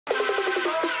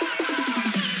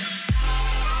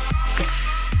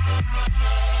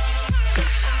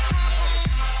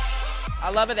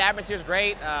I love it. The atmosphere is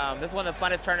great. This is one of the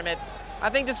funnest tournaments. I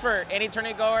think just for any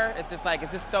tournament goer, it's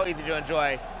just so easy to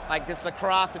enjoy. Like just the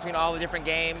cross between all the different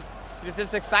games. It's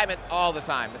just excitement all the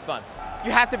time. It's fun.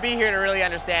 You have to be here to really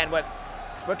understand what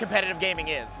competitive gaming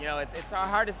is. You know, it's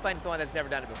hard to explain to someone that's never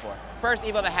done it before. First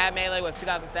EVO that had Melee was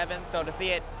 2007, so to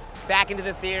see it back into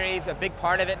the series, a big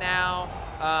part of it now,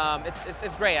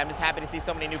 it's great. I'm just happy to see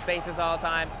so many new faces all the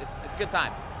time. It's a good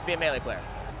time to be a Melee player.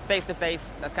 Face to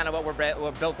face, that's kind of what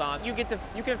we're built on. You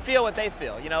can feel what they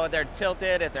feel. You know, if they're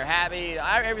tilted, if they're happy,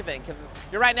 everything, because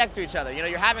you're right next to each other. You know,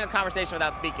 you're having a conversation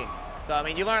without speaking. So I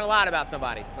mean, you learn a lot about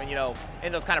somebody when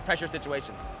in those kind of pressure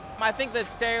situations. I think the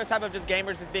stereotype of just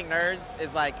gamers just being nerds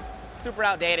is like super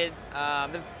outdated.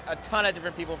 There's a ton of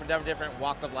different people from different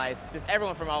walks of life. Just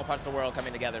everyone from all parts of the world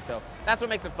coming together. So that's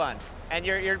what makes it fun. And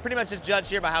you're pretty much just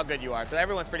judged here by how good you are. So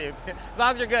everyone's pretty, as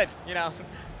long as you're good, you know,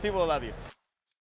 people will love you.